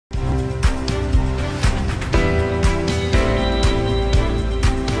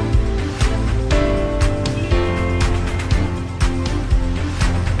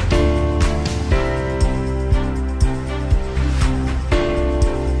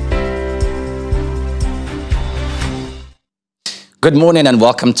Good morning and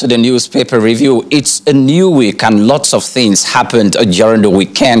welcome to the newspaper review. It's a new week and lots of things happened during the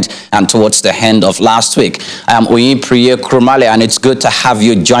weekend and towards the end of last week. I'm Priya Krumale and it's good to have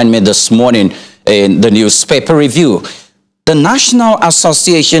you join me this morning in the newspaper review. The National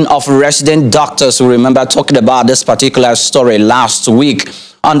Association of Resident Doctors, who remember talking about this particular story last week.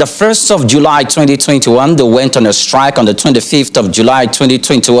 On the 1st of July 2021, they went on a strike. On the 25th of July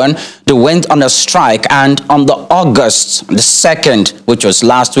 2021, they went on a strike. And on the August the 2nd, which was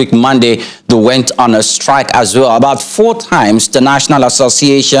last week, Monday, they went on a strike as well. About 4 times, the National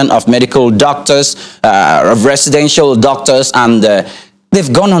Association of Medical Doctors, of Residential Doctors, and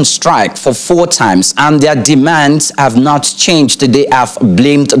they've gone on strike for 4 times, and their demands have not changed. They have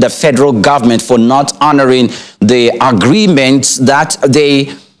blamed the federal government for not honoring the agreements that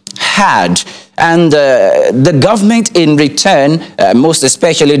they had. And the government in return, most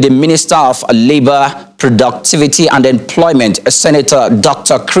especially the Minister of Labor, Productivity and Employment, Senator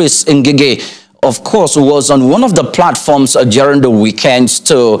Dr. Chris Ngige, of course, was on one of the platforms during the weekends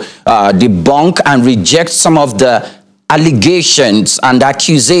to debunk and reject some of the allegations and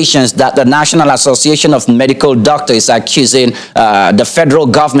accusations that the National Association of Medical Doctors is accusing the federal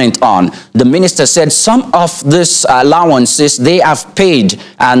government on. The minister said some of these allowances they have paid,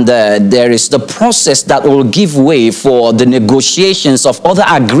 and there is the process that will give way for the negotiations of other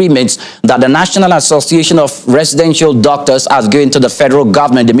agreements that the National Association of Residential Doctors has given to the federal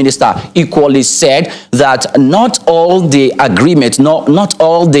government. The minister equally said that not all the agreements, not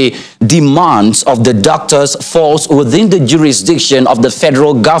all the demands of the doctors falls within the jurisdiction of the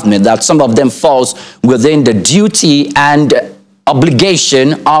federal government, that some of them falls within the duty and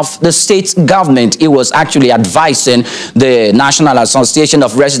obligation of the state government. It was actually advising the National Association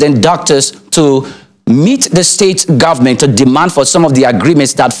of Resident Doctors to meet the state government to demand for some of the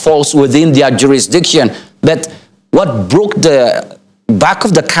agreements that falls within their jurisdiction. But what broke the back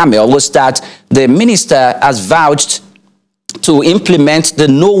of the camel was that the minister has vouched to implement the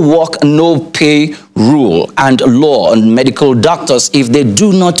no work, no pay rule and law on medical doctors if they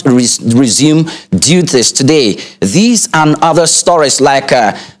do not resume duties today. These and other stories like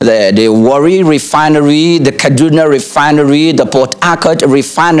the Warri refinery, the Kaduna refinery, the Port Harcourt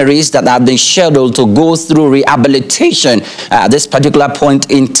refineries that have been scheduled to go through rehabilitation at this particular point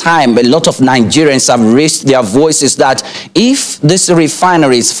in time. A lot of Nigerians have raised their voices that if these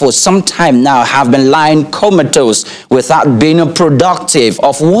refineries for some time now have been lying comatose without being productive,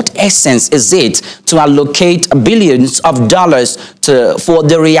 of what essence is it to allocate billions of dollars for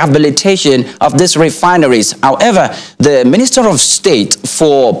the rehabilitation of these refineries? However, the Minister of State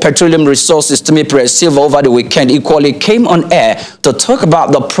for Petroleum Resources, Timi Silva, over the weekend equally came on air to talk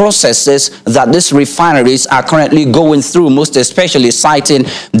about the processes that these refineries are currently going through, most especially citing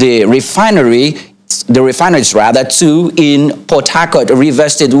the refineries too in Port Harcourt, River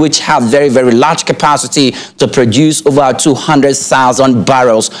State, which have very, very large capacity to produce over 200,000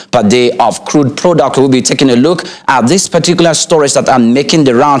 barrels per day of crude product. We'll be taking a look at these particular stories that are making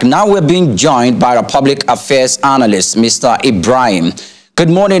the round. Now we're being joined by our public affairs analyst, Mr. Ibrahim. Good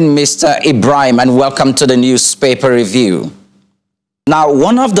morning, Mr. Ibrahim, and welcome to the newspaper review. Now,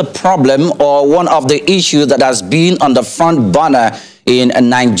 one of the problem or one of the issues that has been on the front burner in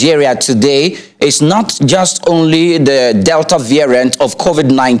Nigeria today is not just only the Delta variant of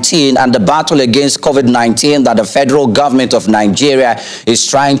COVID-19 and the battle against COVID-19 that the federal government of Nigeria is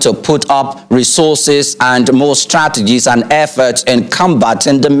trying to put up resources and more strategies and efforts in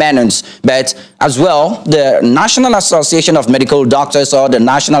combating the menace, but as well the National Association of Medical Doctors or the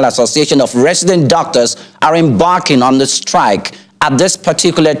National Association of Resident Doctors are embarking on the strike at this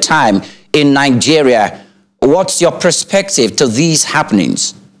particular time in Nigeria. What's your perspective to these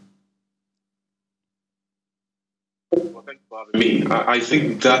happenings? Well, thank you for having me. I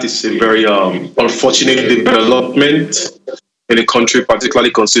think that is a very unfortunate development in the country, particularly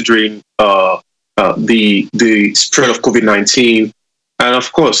considering the spread of COVID-19 and,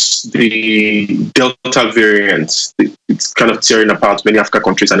 of course, the Delta variant. It's kind of tearing apart many African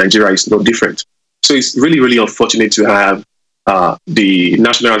countries, and Nigeria is no different. So it's really, really unfortunate to have the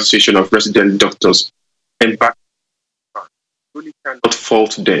National Association of Resident Doctors impact. Really cannot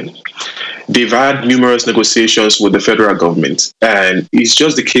fault them. They've had numerous negotiations with the federal government, and it's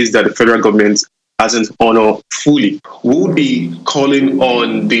just the case that the federal government hasn't honored fully. We'll be calling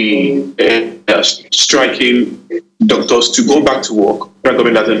on the striking doctors to go back to work. The federal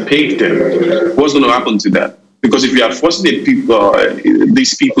government hasn't paid them. What's going to happen to that? Because if we are forcing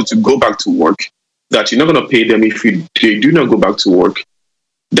these people to go back to work, that you're not going to pay them if they do not go back to work,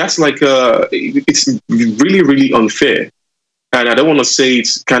 that's like, it's really, really unfair. And I don't want to say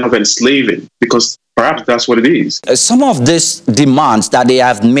it's kind of enslaving, because Perhaps that's what it is. Some of these demands that they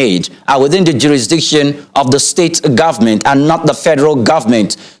have made are within the jurisdiction of the state government and not the federal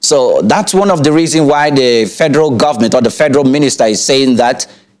government. So that's one of the reasons why the federal government or the federal minister is saying that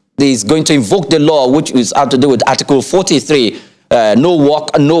he's going to invoke the law, which is out to do with Article 43, no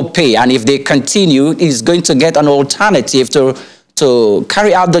work, no pay. And if they continue, he's going to get an alternative to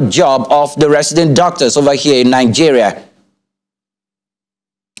carry out the job of the resident doctors over here in Nigeria.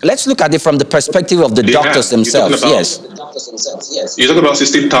 Let's look at it from the perspective of the doctors themselves. Yes. You're talking about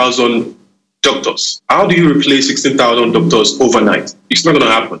 16,000 doctors. How do you replace 16,000 doctors overnight? It's not going to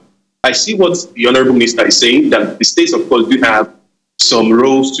happen. I see what the Honorable Minister is saying, that the states, of course, do have some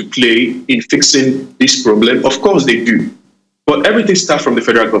roles to play in fixing this problem. Of course they do. But everything starts from the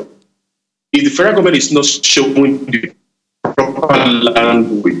federal government. If the federal government is not showing the proper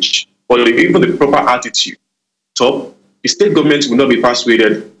language or even the proper attitude, top, the state government will not be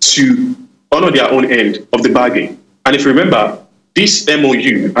persuaded to honor their own end of the bargain. And if you remember, this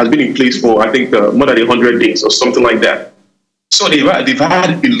MOU has been in place for, I think, more than 100 days or something like that. So they've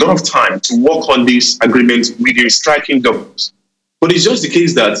had a lot of time to work on this agreement with the striking doctors. But it's just the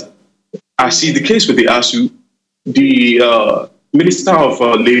case that, I see the case with the ASU, the Minister of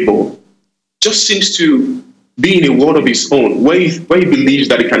Labour just seems to be in a world of his own, where he believes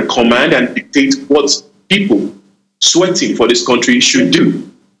that he can command and dictate what people sweating for this country should do.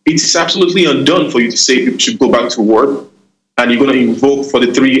 It is absolutely undone for you to say people should go back to work and you're going to invoke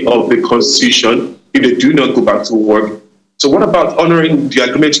 43 of the Constitution if they do not go back to work. So what about honoring the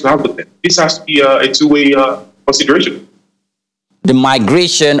agreement you have with them? This has to be a two-way consideration. The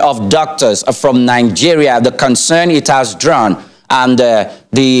migration of doctors from Nigeria, the concern it has drawn, and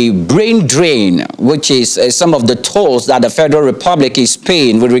the brain drain, which is some of the tolls that the Federal Republic is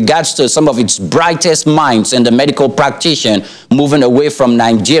paying with regards to some of its brightest minds in the medical practitioner moving away from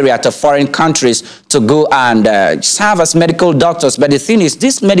Nigeria to foreign countries to go and serve as medical doctors. But the thing is,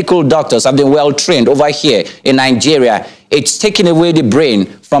 these medical doctors have been well trained over here in Nigeria. It's taking away the brain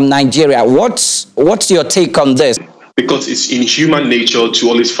from Nigeria. What's your take on this? Because it's in human nature to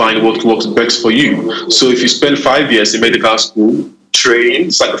always find what works best for you. So if you spend 5 years in medical school,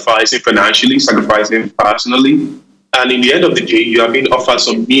 trained, sacrificing financially, sacrificing personally, and in the end of the day, you are being offered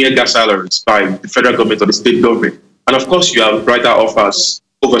some meager salaries by the federal government or the state government. And of course, you have brighter offers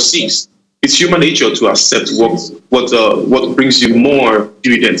overseas. It's human nature to accept what brings you more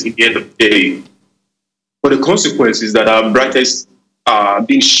dividends in the end of the day. But the consequence is that our brightest are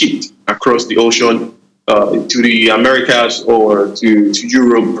being shipped across the ocean to the Americas or to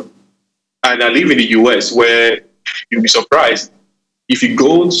Europe. And I live in the US, where you'll be surprised if you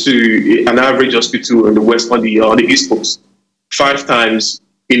go to an average hospital in the West on the East Coast 5 times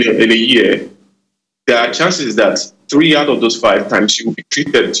in a year. There are chances that 3 out of those 5 times you will be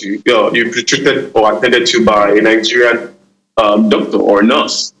treated or attended to by a Nigerian doctor or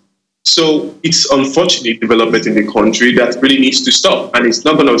nurse. So it's unfortunate development in the country that really needs to stop, and it's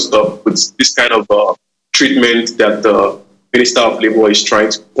not going to stop with this kind of treatment that the Minister of Labour is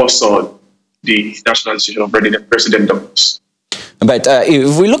trying to force on the National Association of Resident Doctors. But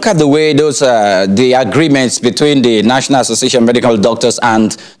if we look at the way those the agreements between the National Association of Medical Doctors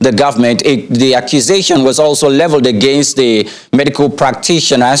and the government, the accusation was also leveled against the medical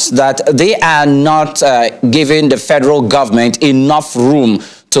practitioners that they are not giving the federal government enough room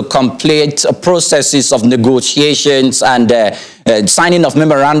to complete processes of negotiations and signing of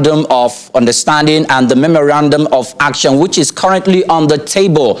memorandum of understanding and the memorandum of action, which is currently on the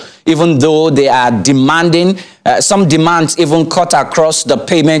table, even though they are demanding, some demands even cut across the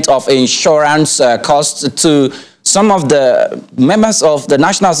payment of insurance costs to some of the members of the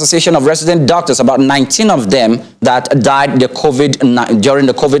National Association of Resident Doctors, about 19 of them that died during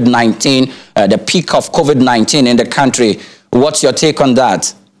the COVID-19, the peak of COVID-19 in the country. What's your take on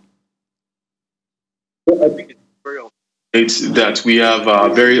that? Well, I think it's very unfortunate that we have our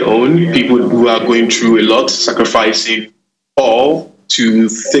very own people who are going through a lot, sacrificing all to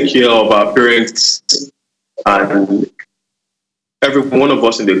take care of our parents and every one of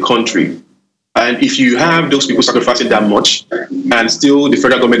us in the country. And if you have those people sacrificing that much and still the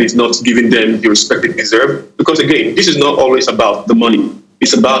federal government is not giving them the respect they deserve, because again, this is not always about the money.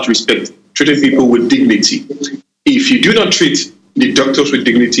 It's about respect, treating people with dignity. If you do not treat the doctors with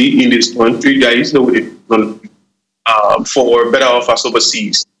dignity in this country, there is no way for better offers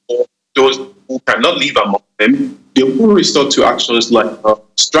overseas. Or those who cannot live among them, they will resort to actions like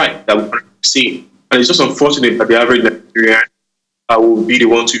strike that we've seen. And it's just unfortunate that the average Nigerian will be the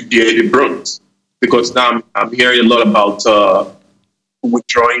one to bear the brunt. Because now I'm hearing a lot about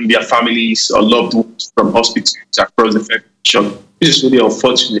withdrawing their families or loved ones from hospitals across the federation. This is really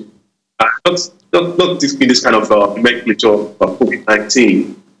unfortunate. not this, in this kind of nomenclature of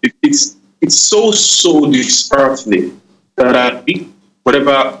COVID-19. It's so disheartening that I think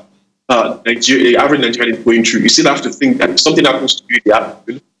whatever the average Nigerian is going through, you still have to think that if something happens to you in the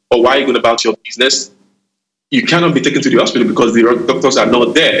afternoon, or while you're going about your business, you cannot be taken to the hospital because the doctors are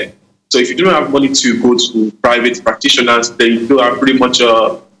not there. So if you don't have money to go to private practitioners, then you are pretty much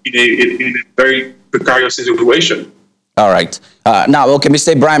in a very precarious situation. All right. Now, okay,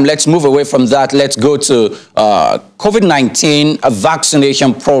 Mr. Ibrahim, let's move away from that. Let's go to COVID-19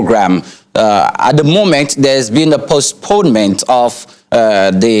 vaccination program. At the moment, there's been a postponement of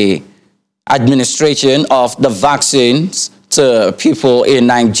the administration of the vaccines to people in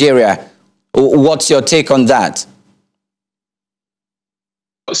Nigeria. What's your take on that?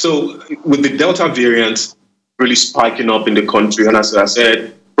 So with the Delta variant really spiking up in the country, and as I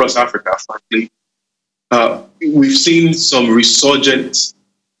said, across Africa, frankly, we've seen some resurgence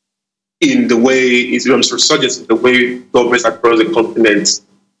in the way governments across the continent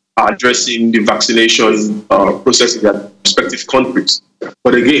are addressing the vaccination process in their respective countries.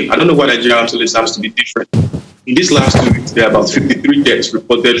 But again, I don't know why Nigeria absolutely has to be different. In these last 2 weeks, there are about 53 deaths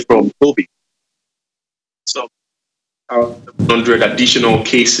reported from COVID. So 100 additional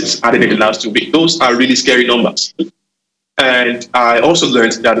cases added in the last 2 weeks. Those are really scary numbers. And I also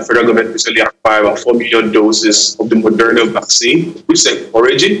learned that the federal government recently acquired about 4 million doses of the Moderna vaccine, which is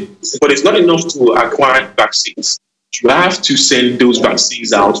encouraging, but it's not enough to acquire vaccines. You have to send those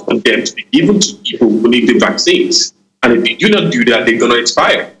vaccines out for them to be given to people who need the vaccines. And if you do not do that, they're going to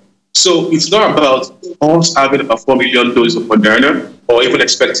expire. So it's not about us having about 4 million doses of Moderna or even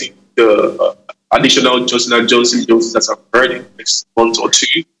expecting the additional Johnson & Johnson doses that are occurred in the next month or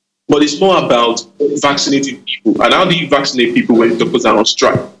two. But it's more about vaccinating people. And how do you vaccinate people when doctors are on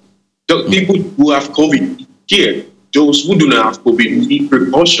strike? The people who have COVID here, those who do not have COVID, need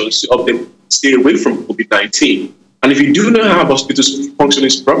precautions to help them stay away from COVID-19. And if you do not have hospitals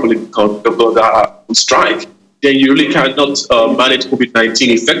functioning properly because doctors are on strike, then you really cannot manage COVID-19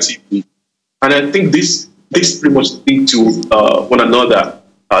 effectively. And I think this pretty much link to one another.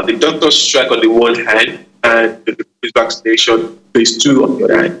 The doctors strike on the one hand and the vaccination phase 2 on the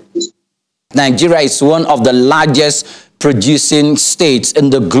other hand. Nigeria is one of the largest producing states in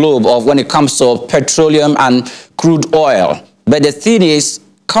the globe when it comes to petroleum and crude oil. But the thing is,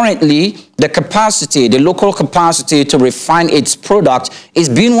 currently, the local capacity to refine its product is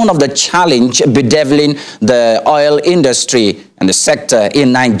being one of the challenge bedeviling the oil industry and the sector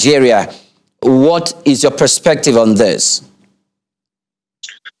in Nigeria. What is your perspective on this?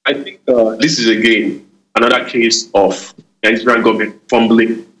 I think this is, again, another case of Nigerian government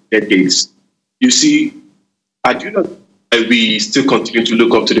fumbling decades. You see, I do not we still continue to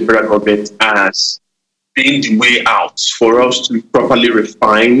look up to the federal government as being the way out for us to properly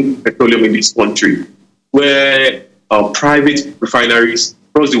refine petroleum in this country, where private refineries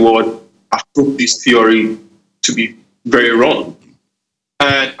across the world have proved this theory to be very wrong.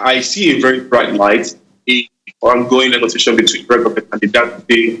 And I see a very bright light in ongoing negotiation between the federal government and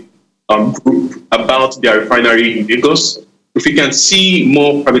the Dangote group about their refinery in Lagos. If we can see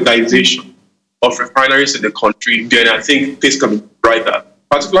more privatization of refineries in the country, then I think things can be brighter,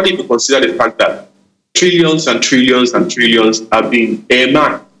 particularly if we consider the fact that trillions and trillions and trillions have been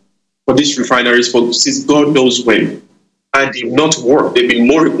earmarked for these refineries for since God knows when, and they've not worked, they've been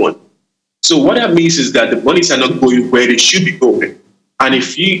moribund. So what that means is that the monies are not going where they should be going. And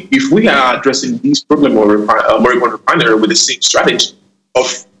if we are addressing this problem of moribund refinery with the same strategy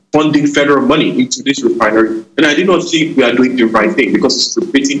of funding federal money into this refinery, then I do not think we are doing the right thing, because it's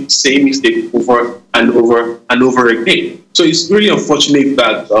repeating the same mistake over and over and over again. So it's really unfortunate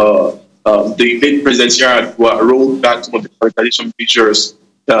that the late President Yar'Adua rolled back some of the privatization measures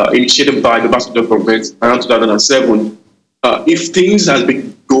initiated by the Obasanjo government around 2007. If things have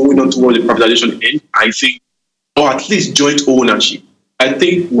been going on towards the privatization end, I think, or at least joint ownership, I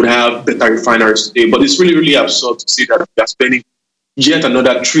think would have better refineries today. But it's really, really absurd to see that we are spending yet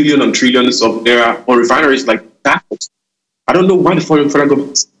another trillion and trillions of naira on refineries like that. I don't know why the federal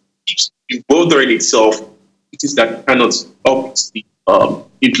government keeps bothering itself. It is that cannot obviously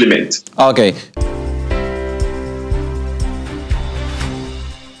implement. Okay.